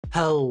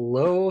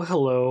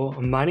Hello,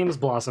 my name is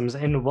Blossoms,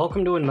 and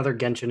welcome to another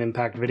Genshin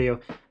Impact video.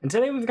 And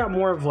today we've got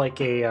more of like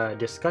a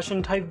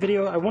discussion type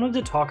video. I wanted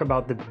to talk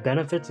about the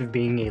benefits of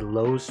being a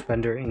low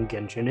spender in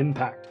Genshin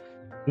Impact.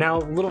 Now,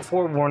 little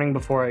forewarning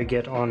before I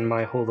get on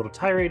my whole little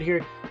tirade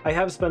here, I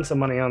have spent some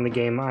money on the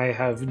game. I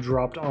have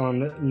dropped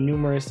on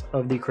numerous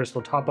of the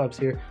crystal top-ups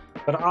here,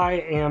 but I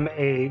am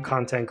a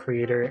content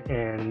creator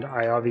and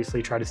I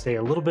obviously try to stay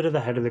a little bit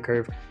ahead of the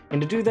curve,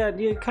 and to do that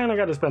you kind of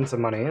got to spend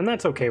some money, and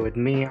that's okay with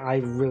me. I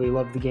really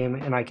love the game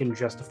and I can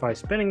justify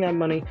spending that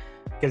money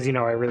because, you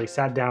know, I really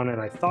sat down and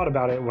I thought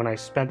about it when I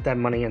spent that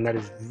money, and that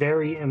is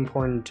very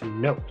important to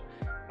note.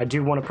 I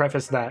do want to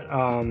preface that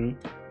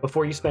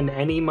before you spend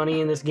any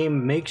money in this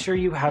game, make sure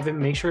you have it,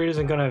 make sure it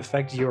isn't going to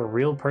affect your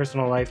real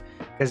personal life,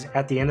 because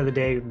at the end of the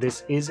day,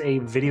 this is a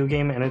video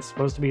game and it's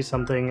supposed to be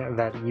something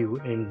that you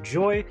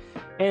enjoy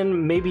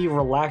and maybe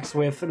relax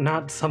with,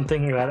 not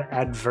something that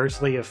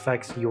adversely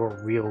affects your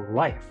real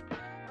life.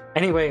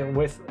 Anyway,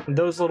 with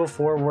those little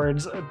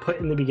forewords put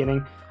in the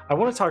beginning, I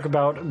want to talk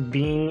about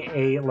being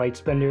a light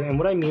spender, and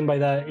what I mean by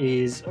that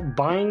is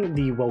buying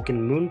the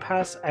Welkin Moon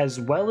Pass as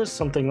well as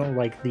something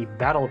like the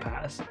Battle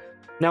Pass.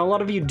 Now, a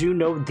lot of you do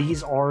know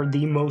these are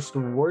the most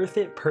worth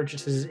it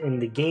purchases in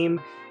the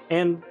game,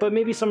 but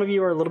maybe some of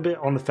you are a little bit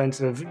on the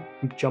fence of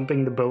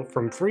jumping the boat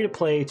from free to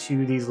play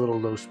to these little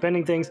low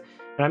spending things,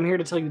 and I'm here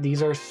to tell you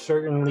these are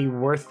certainly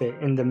worth it.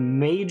 And the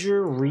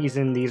major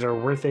reason these are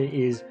worth it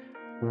is,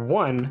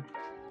 one,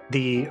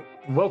 the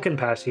Welkin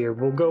Pass here.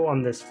 We'll go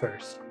on this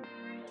first.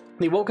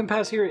 The Welkin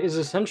Pass here is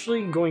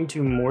essentially going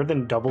to more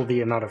than double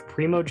the amount of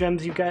Primo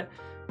Gems you get,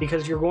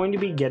 because you're going to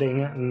be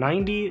getting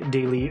 90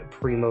 daily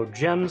Primo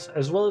Gems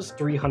as well as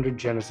 300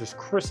 Genesis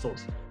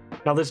Crystals.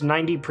 Now, this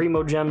 90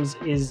 Primo Gems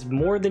is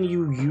more than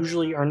you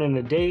usually earn in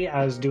a day,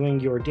 as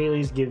doing your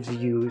dailies gives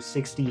you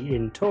 60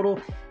 in total,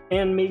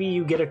 and maybe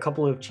you get a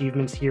couple of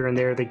achievements here and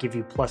there that give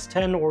you plus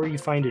 10, or you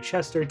find a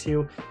chest or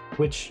two,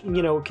 which,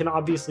 you know, can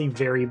obviously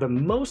vary, but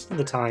most of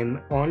the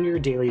time on your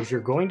dailies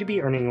you're going to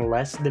be earning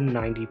less than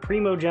 90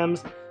 Primo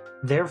Gems.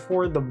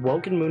 Therefore, the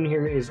Welkin Moon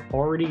here is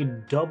already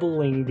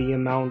doubling the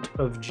amount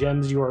of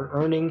gems you are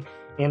earning,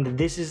 and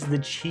this is the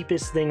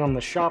cheapest thing on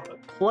the shop.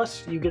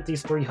 Plus, you get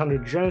these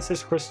 300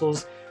 Genesis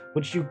Crystals,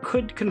 which you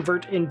could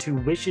convert into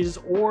wishes,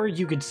 or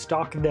you could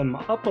stock them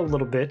up a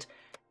little bit,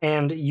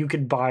 and you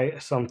could buy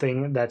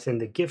something that's in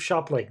the gift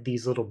shop, like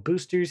these little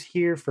boosters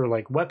here for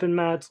like weapon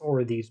mats,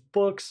 or these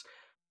books.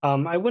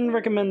 I wouldn't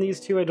recommend these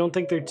two. I don't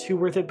think they're too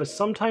worth it, but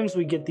sometimes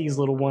we get these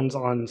little ones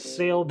on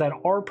sale that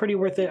are pretty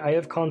worth it. I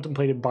have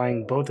contemplated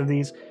buying both of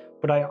these,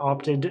 but I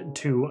opted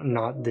to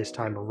not this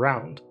time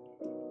around.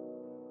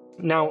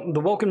 Now,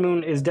 the Welkin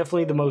Moon is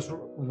definitely the most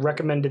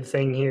recommended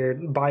thing here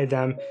by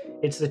them.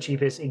 It's the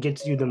cheapest. It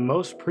gets you the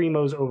most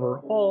primos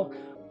overall.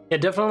 Yeah,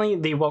 definitely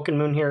the Welkin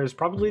Moon here is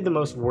probably the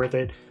most worth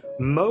it.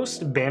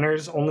 Most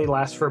banners only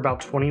last for about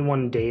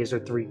 21 days or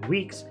 3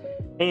 weeks.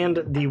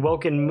 And the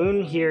Welkin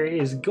Moon here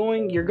is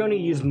you're going to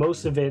use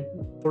most of it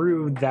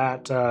through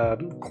that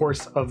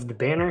course of the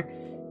banner,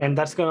 and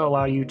that's going to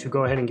allow you to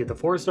go ahead and get the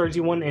 4 stars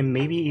you want, and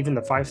maybe even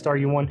the 5 star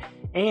you want.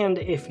 And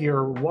if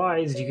you're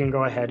wise, you can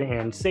go ahead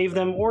and save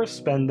them or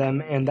spend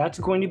them, and that's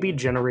going to be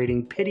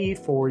generating pity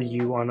for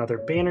you on other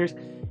banners,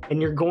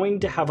 and you're going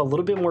to have a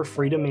little bit more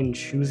freedom in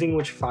choosing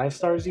which 5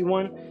 stars you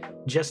want,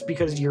 just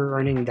because you're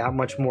earning that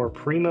much more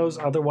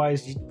primos.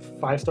 Otherwise,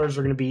 5 stars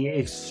are going to be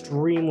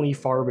extremely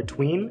far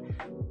between,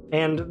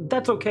 and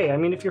that's okay. I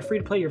mean, if you're free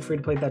to play, you're free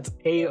to play. That's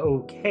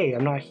a-okay.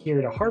 I'm not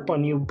here to harp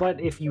on you,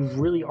 but if you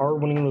really are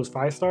winning those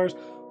 5 stars,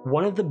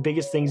 one of the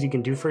biggest things you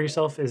can do for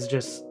yourself is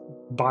just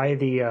buy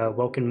the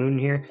Welkin Moon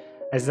here,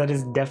 as that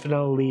is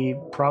definitely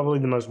probably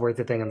the most worth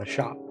it thing in the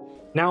shop.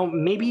 Now,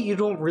 maybe you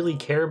don't really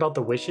care about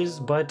the wishes,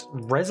 but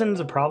resin's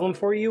a problem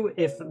for you.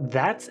 If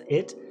that's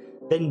it,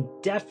 then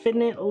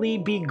definitely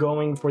be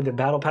going for the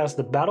Battle Pass.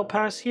 The Battle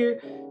Pass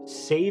here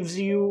saves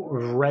you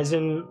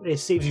resin. It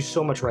saves you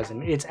so much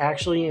resin. It's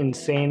actually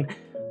insane.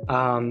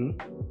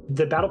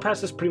 The Battle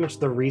Pass is pretty much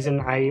the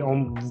reason I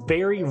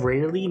very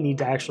rarely need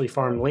to actually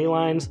farm ley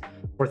lines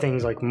for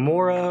things like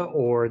Mora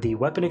or the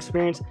weapon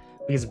experience,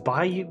 because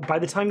by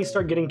the time you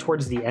start getting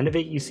towards the end of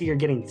it, you see you're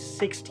getting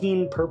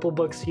 16 purple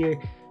books here.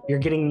 You're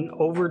getting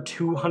over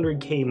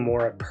 200k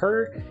Mora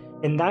per,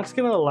 and that's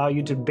going to allow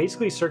you to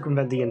basically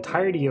circumvent the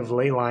entirety of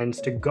ley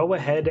lines to go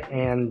ahead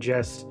and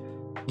just,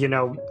 you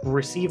know,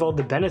 receive all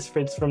the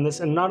benefits from this.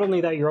 And not only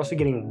that, you're also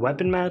getting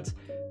weapon mats,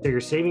 so you're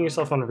saving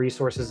yourself on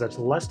resources. That's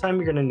less time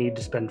you're going to need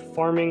to spend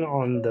farming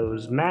on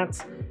those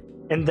mats,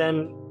 and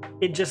then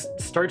it just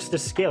starts to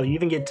scale. You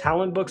even get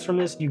talent books from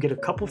this, you get a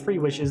couple free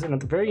wishes, and at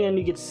the very end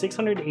you get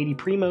 680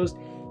 primos.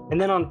 And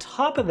then on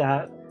top of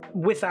that,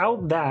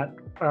 without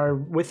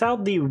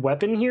the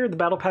weapon here, the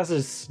Battle Pass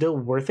is still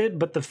worth it,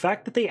 but the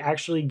fact that they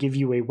actually give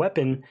you a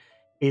weapon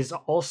is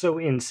also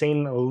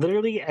insane.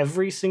 Literally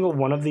every single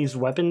one of these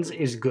weapons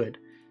is good.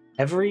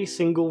 Every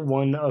single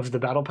one of the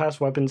Battle Pass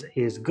weapons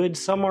is good.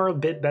 Some are a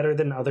bit better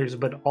than others,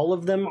 but all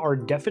of them are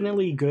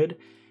definitely good.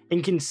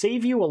 and can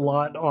save you a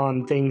lot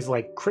on things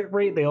like crit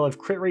rate. They all have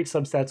crit rate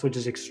substats, which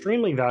is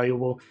extremely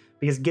valuable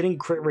because getting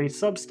crit rate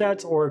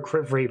substats or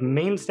crit rate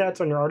main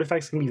stats on your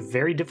artifacts can be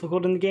very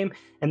difficult in the game,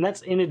 and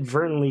that's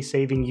inadvertently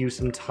saving you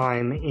some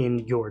time in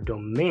your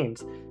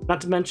domains.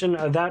 Not to mention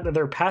that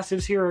their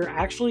passives here are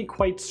actually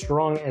quite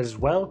strong as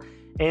well,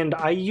 and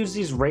I use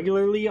these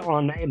regularly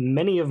on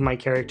many of my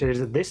characters.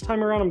 This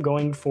time around I'm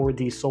going for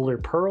the Solar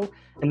Pearl,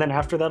 and then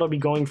after that I'll be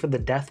going for the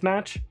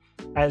Deathmatch,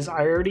 as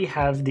I already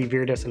have the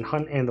Viridescent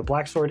Hunt and the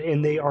Black Sword,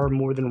 and they are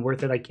more than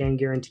worth it, I can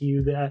guarantee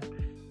you that.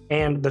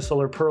 And the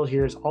Solar Pearl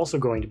here is also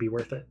going to be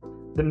worth it.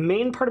 The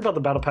main part about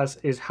the Battle Pass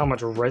is how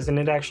much resin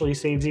it actually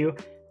saves you,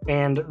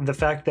 and the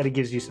fact that it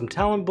gives you some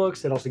talent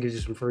books, it also gives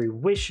you some free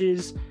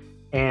wishes,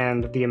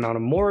 and the amount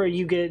of Mora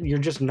you get, you're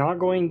just not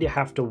going to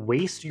have to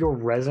waste your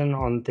resin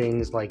on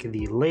things like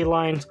the ley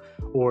lines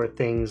or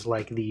things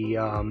like the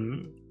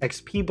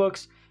XP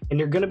books, and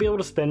you're going to be able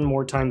to spend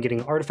more time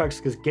getting artifacts,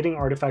 because getting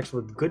artifacts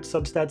with good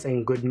substats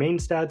and good main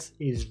stats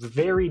is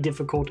very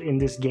difficult in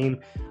this game.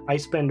 I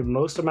spend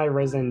most of my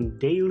resin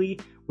daily.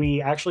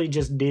 We actually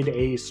just did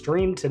a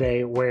stream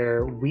today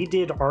where we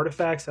did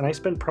artifacts, and I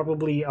spent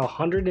probably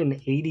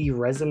 180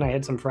 resin. I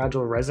had some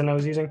fragile resin I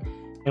was using,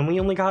 and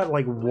we only got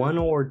like 1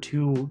 or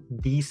 2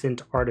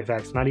 decent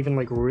artifacts, not even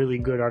like really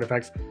good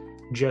artifacts,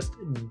 just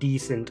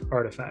decent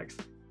artifacts.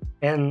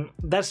 And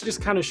that's just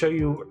kind of show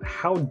you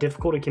how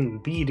difficult it can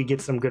be to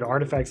get some good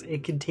artifacts.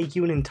 It could take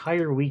you an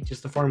entire week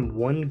just to farm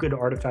one good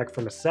artifact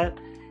from a set,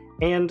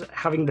 and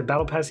having the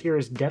Battle Pass here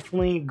is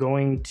definitely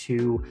going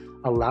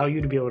to allow you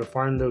to be able to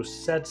farm those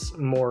sets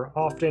more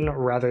often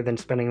rather than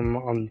spending them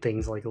on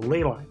things like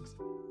ley lines.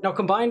 Now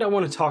combined, I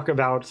want to talk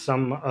about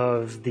some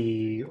of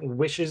the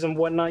wishes and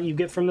whatnot you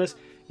get from this.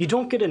 You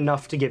don't get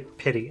enough to get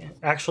pity.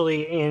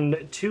 Actually,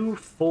 in 2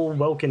 full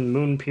Welkin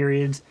Moon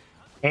periods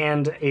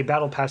and a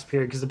Battle Pass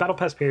period, because the Battle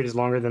Pass period is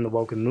longer than the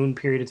Welkin Moon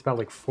period, it's about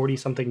like 40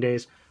 something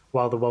days,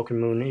 while the Welkin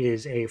Moon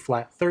is a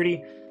flat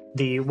 30.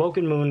 The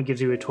Welkin Moon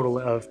gives you a total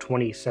of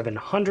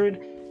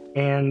 2,700,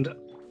 and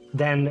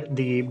then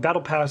the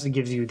Battle Pass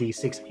gives you the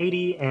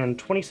 680, and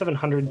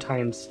 2,700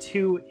 times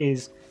 2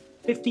 is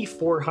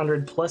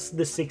 5,400, plus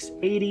the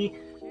 680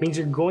 means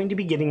you're going to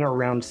be getting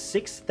around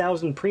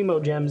 6,000 Primo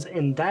Gems,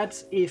 and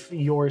that's if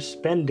you're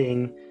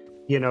spending,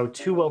 you know,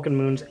 2 Welkin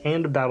Moons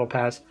and a Battle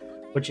Pass,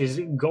 which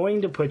is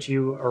going to put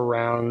you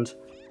around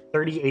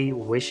 38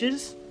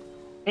 wishes,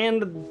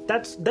 and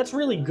that's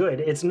really good.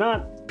 It's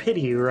not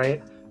pity,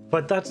 right?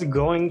 But that's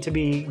going to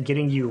be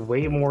getting you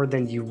way more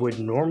than you would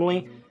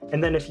normally.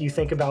 And then if you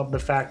think about the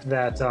fact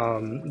that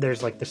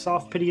there's like the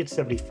soft pity at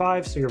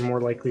 75, so you're more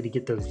likely to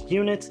get those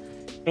units,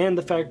 and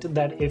the fact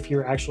that if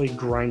you're actually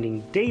grinding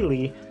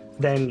daily,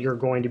 then you're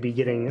going to be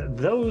getting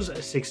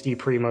those 60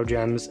 Primo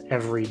Gems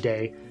every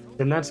day,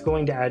 then that's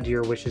going to add to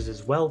your wishes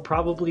as well,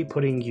 probably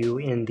putting you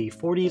in the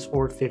 40s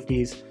or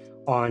 50s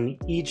on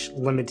each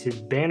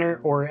limited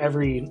banner, or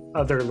every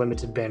other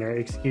limited banner,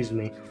 excuse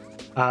me.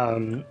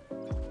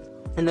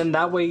 And then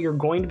that way you're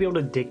going to be able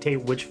to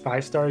dictate which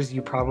 5 stars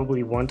you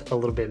probably want a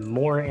little bit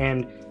more,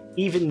 and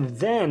even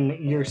then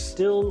you're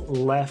still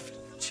left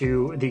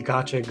to the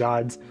gacha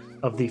gods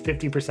of the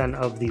 50%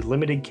 of the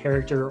limited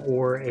character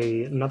or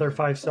another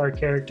 5-star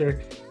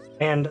character.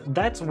 And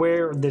that's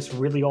where this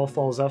really all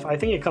falls off. I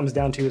think it comes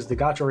down to is the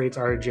gacha rates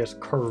are just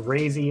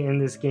crazy in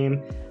this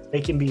game. They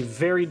can be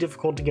very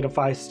difficult to get a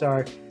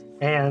 5-star,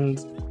 and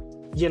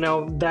you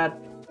know, that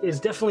is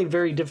definitely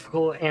very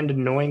difficult and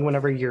annoying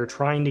whenever you're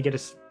trying to get a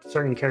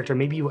certain character.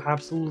 Maybe you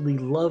absolutely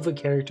love a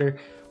character,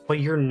 but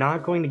you're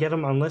not going to get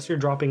them unless you're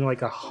dropping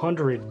like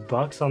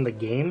 $100 on the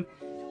game,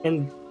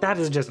 and that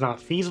is just not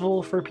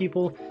feasible for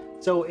people.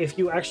 So if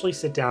you actually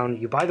sit down,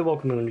 you buy the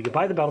Welkin Moon, you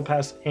buy the Battle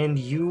Pass, and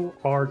you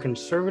are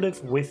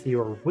conservative with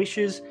your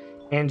wishes,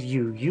 and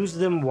you use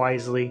them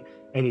wisely,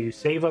 and you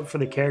save up for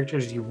the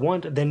characters you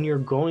want, then you're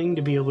going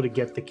to be able to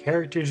get the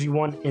characters you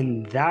want,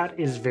 and that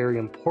is very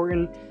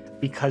important,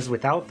 because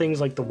without things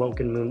like the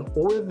Welkin Moon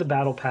or the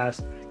Battle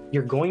Pass,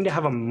 you're going to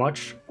have a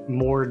much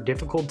more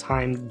difficult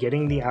time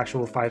getting the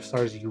actual 5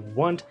 stars you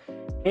want.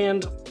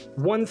 And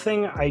one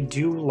thing I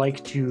do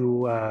like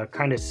to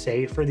kind of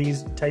say for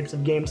these types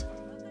of games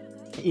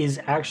is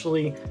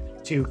actually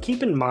to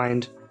keep in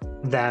mind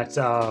that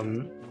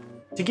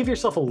to give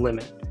yourself a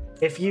limit.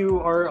 If you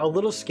are a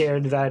little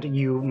scared that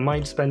you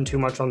might spend too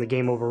much on the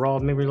game overall,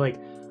 maybe like,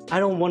 I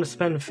don't want to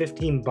spend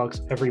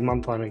 $15 every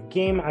month on a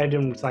game, I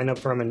didn't sign up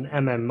from an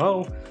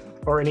MMO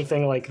or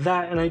anything like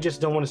that, and I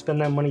just don't want to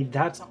spend that money,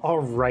 that's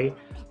alright.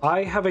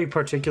 I have a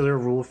particular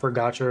rule for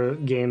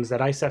gacha games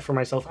that I set for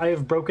myself. I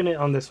have broken it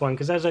on this one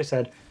because, as I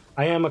said,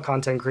 I am a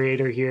content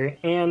creator here,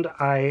 and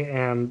I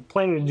am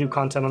planning to do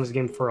content on this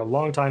game for a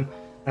long time,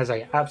 as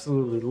I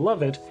absolutely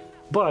love it.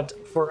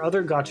 But for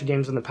other gacha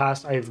games in the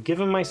past, I have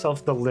given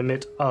myself the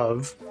limit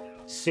of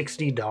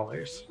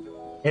 $60.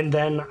 And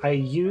then I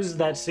use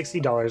that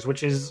 $60,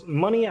 which is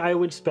money I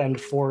would spend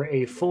for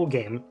a full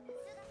game.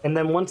 And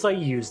then once I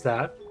use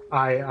that,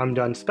 I'm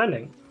done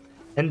spending.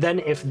 And then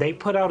if they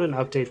put out an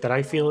update that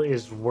I feel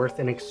is worth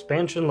an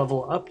expansion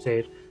level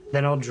update,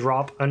 then I'll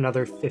drop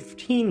another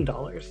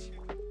 $15.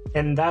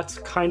 And that's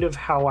kind of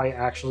how I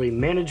actually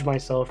manage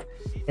myself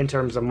in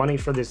terms of money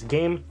for this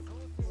game.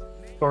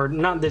 Or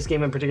not this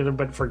game in particular,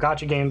 but for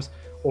gacha games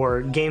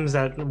or games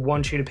that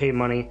want you to pay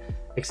money,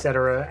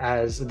 etc.,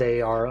 as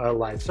they are a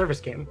live service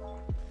game.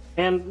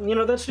 And, you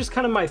know, that's just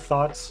kind of my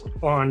thoughts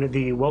on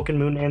the Welkin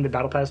Moon and the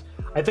Battle Pass.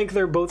 I think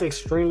they're both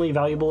extremely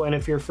valuable, and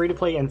if you're free to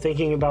play and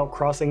thinking about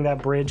crossing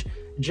that bridge,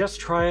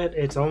 just try it.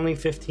 It's only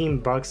 15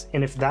 bucks,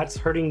 and if that's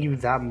hurting you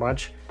that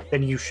much,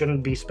 then you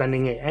shouldn't be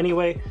spending it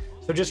anyway.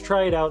 So just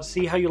try it out,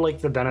 see how you like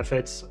the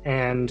benefits,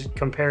 and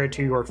compare it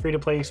to your free to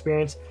play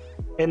experience,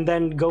 and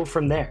then go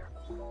from there.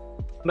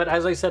 But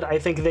as I said, I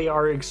think they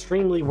are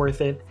extremely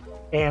worth it,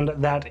 and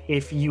that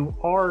if you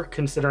are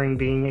considering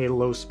being a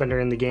low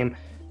spender in the game,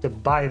 to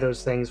buy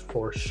those things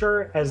for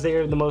sure, as they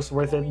are the most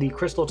worth it. The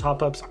crystal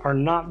top-ups are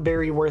not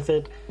very worth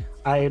it.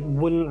 I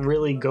wouldn't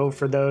really go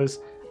for those.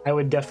 I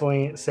would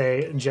definitely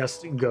say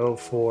just go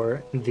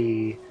for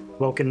the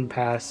Welkin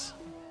Pass,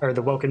 or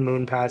the Welkin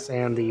Moon Pass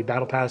and the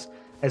Battle Pass,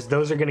 as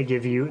those are going to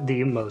give you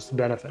the most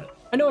benefit.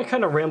 I know I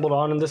kind of rambled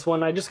on in this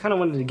one. I just kind of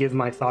wanted to give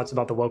my thoughts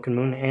about the Welkin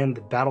Moon and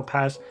the Battle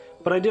Pass,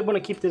 but I did want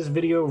to keep this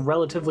video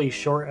relatively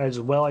short as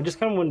well. I just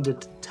kind of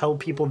wanted to tell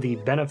people the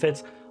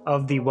benefits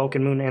of the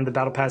Welkin Moon and the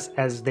Battle Pass,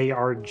 as they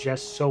are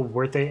just so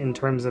worth it in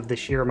terms of the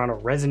sheer amount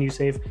of resin you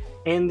save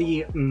and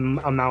the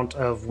amount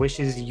of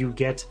wishes you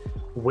get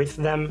with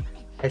them.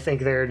 I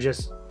think they're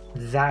just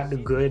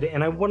that good,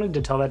 and I wanted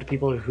to tell that to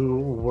people who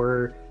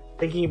were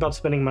thinking about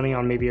spending money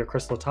on maybe a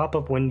crystal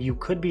top-up when you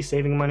could be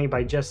saving money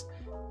by just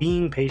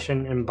being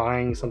patient and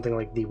buying something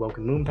like the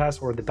Welkin Moon Pass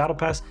or the Battle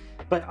Pass.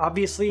 But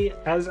obviously,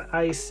 as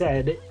I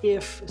said,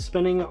 if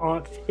spending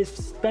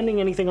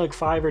anything like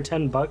 5 or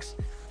 10 bucks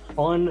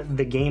on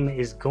the game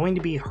is going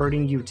to be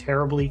hurting you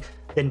terribly,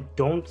 then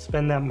don't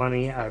spend that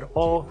money at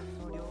all.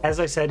 As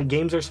I said,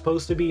 games are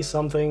supposed to be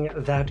something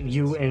that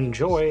you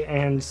enjoy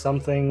and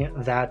something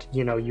that,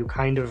 you know, you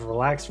kind of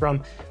relax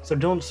from, so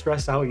don't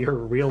stress out your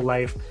real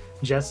life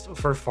just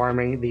for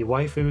farming the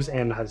waifus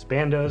and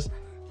husbandos.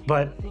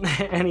 But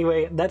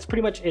anyway, that's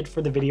pretty much it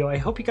for the video. I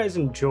hope you guys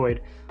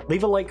enjoyed.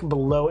 Leave a like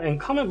below and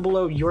comment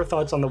below your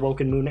thoughts on the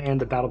Welkin Moon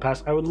and the Battle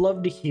Pass. I would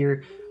love to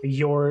hear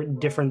your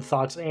different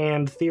thoughts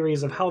and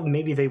theories of how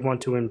maybe they want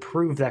to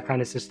improve that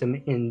kind of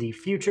system in the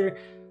future.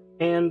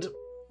 And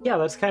yeah,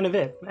 that's kind of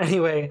it.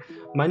 Anyway,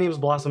 my name is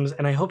Blossoms,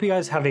 and I hope you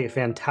guys have a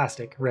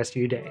fantastic rest of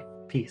your day.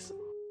 Peace.